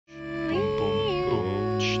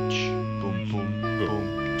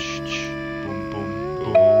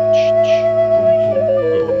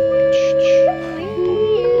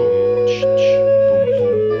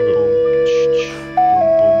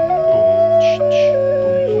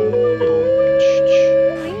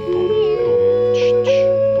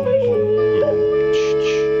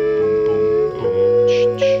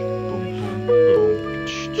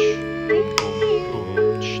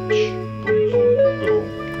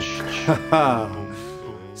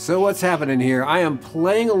So what's happening here? I am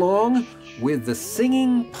playing along with the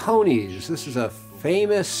Singing Ponies. This is a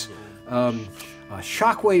famous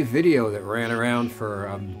shockwave video that ran around for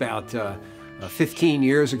about 15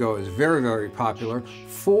 years ago. It was very, very popular.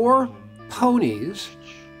 4 ponies.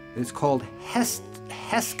 It's called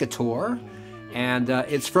Hesketor, and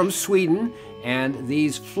it's from Sweden. And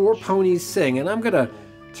these 4 ponies sing, and I'm going to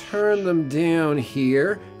turn them down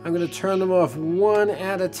here. I'm going to turn them off one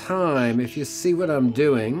at a time. If you see what I'm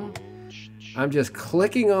doing, I'm just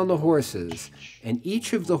clicking on the horses, and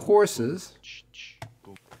each of the horses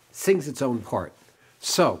sings its own part.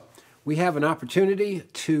 So we have an opportunity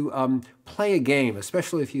to play a game,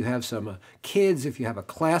 especially if you have some kids, if you have a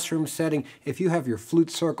classroom setting, if you have your flute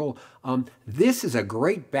circle. This is a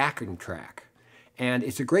great backing track. And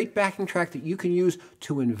it's a great backing track that you can use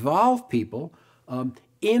to involve people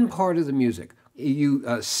in part of the music.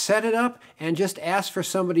 You set it up and just ask for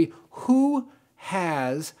somebody who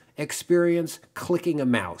has experience clicking a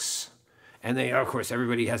mouse. And they, of course,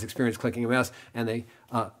 everybody has experience clicking a mouse, and they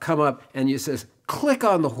come up and you says, click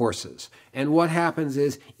on the horses. And what happens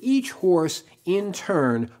is each horse in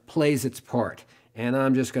turn plays its part. And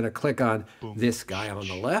I'm just going to click on this guy on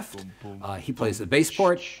the left. He plays the bass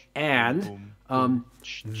part, and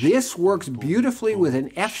this works beautifully with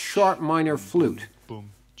an F-sharp minor flute.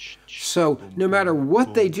 So no matter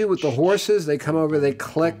what they do with the horses, they come over, they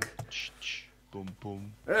click.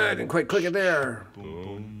 I didn't quite click it there.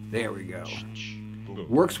 There we go.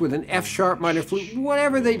 Works with an F-sharp minor flute.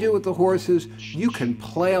 Whatever they do with the horses, you can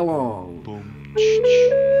play along.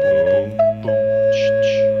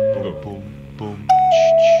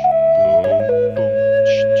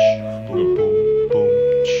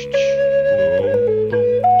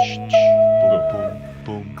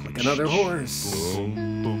 Click another horse.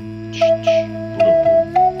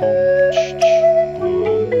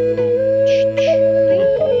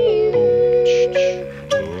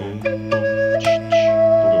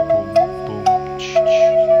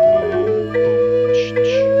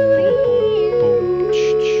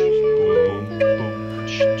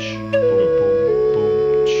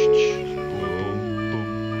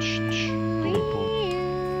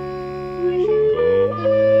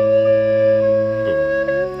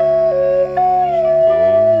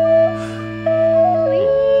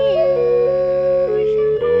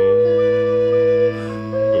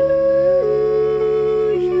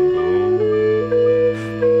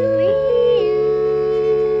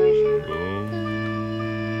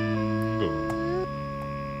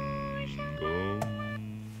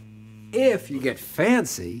 If you get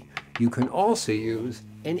fancy, you can also use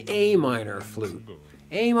an A minor flute.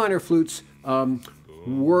 A minor flutes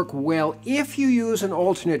work well if you use an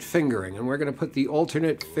alternate fingering, and we're going to put the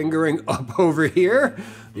alternate fingering up over here.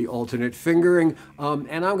 The alternate fingering,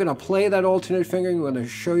 and I'm going to play that alternate fingering. I'm going to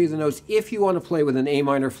show you the notes. If you want to play with an A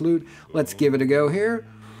minor flute, let's give it a go here.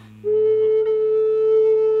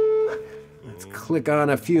 Let's click on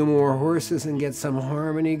a few more horses and get some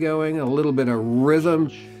harmony going, a little bit of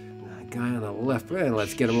rhythm. Guy on the left, and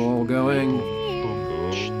let's get them all going.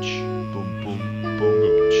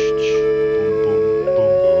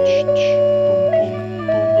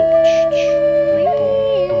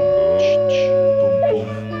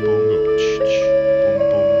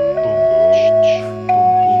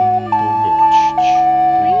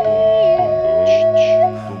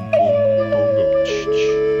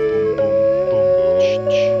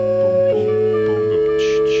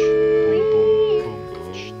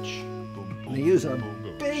 Use a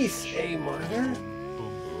bass A minor,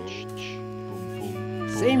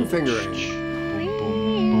 same fingering.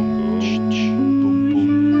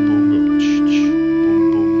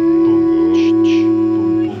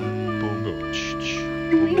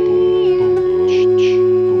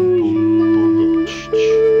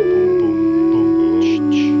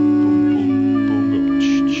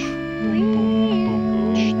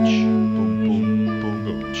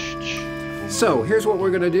 So here's what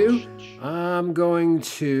we're going to do. I'm going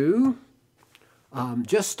to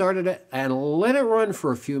just start it and let it run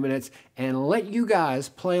for a few minutes and let you guys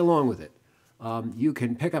play along with it. You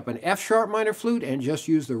can pick up an F-sharp minor flute and just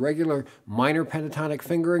use the regular minor pentatonic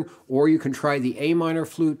fingering, or you can try the A minor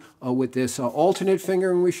flute with this alternate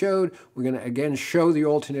fingering we showed. We're going to again show the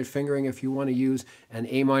alternate fingering if you want to use an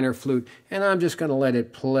A minor flute, and I'm just going to let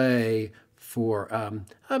it play for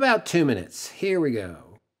about 2 minutes. Here we go.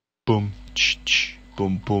 Boom, ch,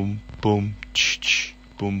 boom, boom, boom, ch,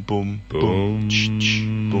 boom, boom, boom, ch,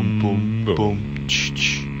 boom, boom, boom,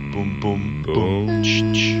 ch, boom, boom, boom,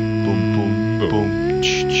 ch, boom, boom, boom,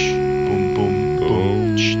 ch, boom, boom,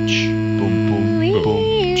 boom, ch, boom, boom,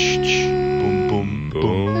 boom, ch, boom, boom,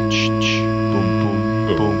 boom, ch.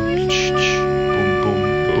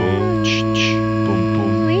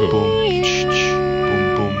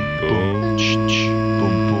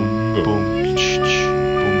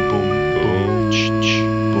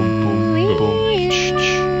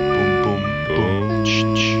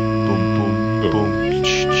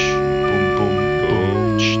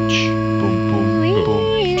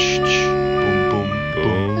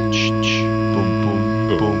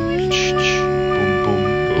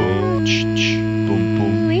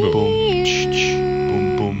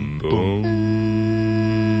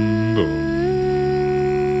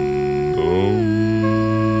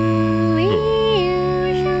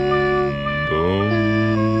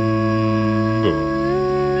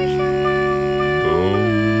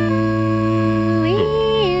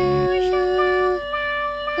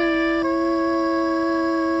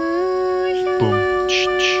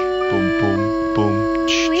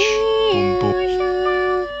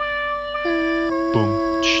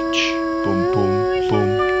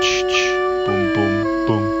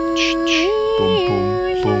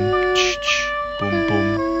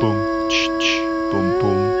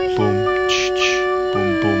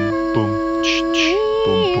 boom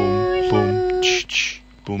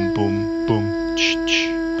boom boom boom boom boom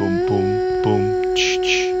boom boom boom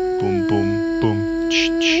boom boom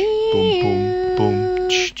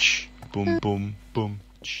boom boom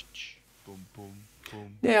boom boom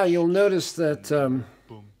boom. Now you'll notice that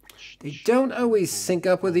they don't always sync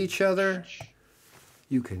up with each other.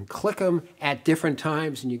 You can click them at different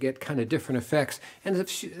times and you get kind of different effects. And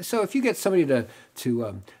if you get somebody to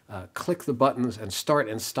click the buttons and start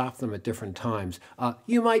and stop them at different times,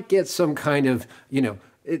 you might get some kind of,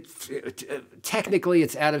 technically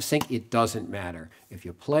it's out of sync. It doesn't matter. If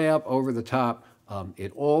you play up over the top,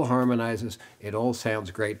 it all harmonizes, it all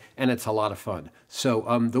sounds great, and it's a lot of fun. So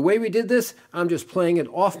the way we did this, I'm just playing it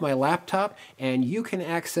off my laptop, and you can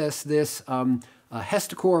access this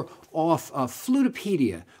Hestacore off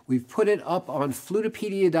Flutepedia. We've put it up on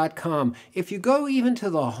flutepedia.com. If you go even to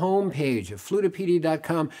the home page of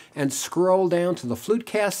flutepedia.com and scroll down to the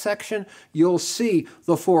FluteCast section, you'll see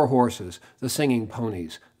the 4 horses, the singing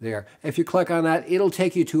ponies there. If you click on that, it'll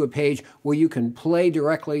take you to a page where you can play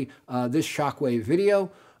directly this Shockwave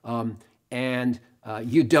video, and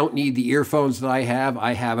you don't need the earphones that I have.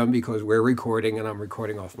 I have them because we're recording and I'm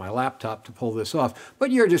recording off my laptop to pull this off.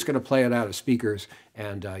 But you're just going to play it out of speakers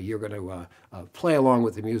and you're going to play along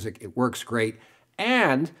with the music. It works great.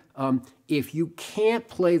 And if you can't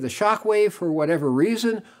play the Shockwave for whatever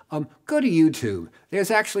reason, go to YouTube. There's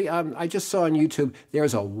actually, I just saw on YouTube,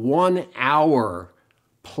 there's a 1 hour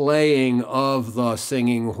playing of the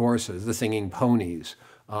singing horses, the singing ponies.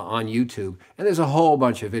 On YouTube, and there's a whole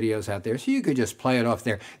bunch of videos out there, so you could just play it off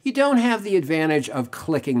there. You don't have the advantage of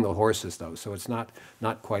clicking the horses, though, so it's not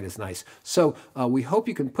quite as nice. So we hope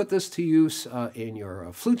you can put this to use in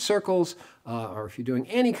your flute circles, or if you're doing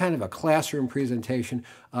any kind of a classroom presentation.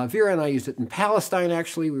 Vera and I used it in Palestine,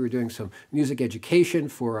 actually. We were doing some music education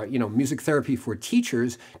for, music therapy for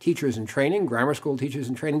teachers in training, grammar school teachers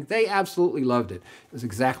in training. They absolutely loved it. It was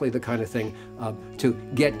exactly the kind of thing to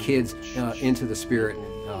get kids into the spirit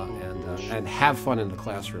and have fun in the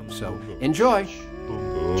classroom. So enjoy.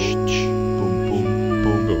 Boom, boom,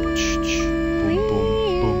 boom,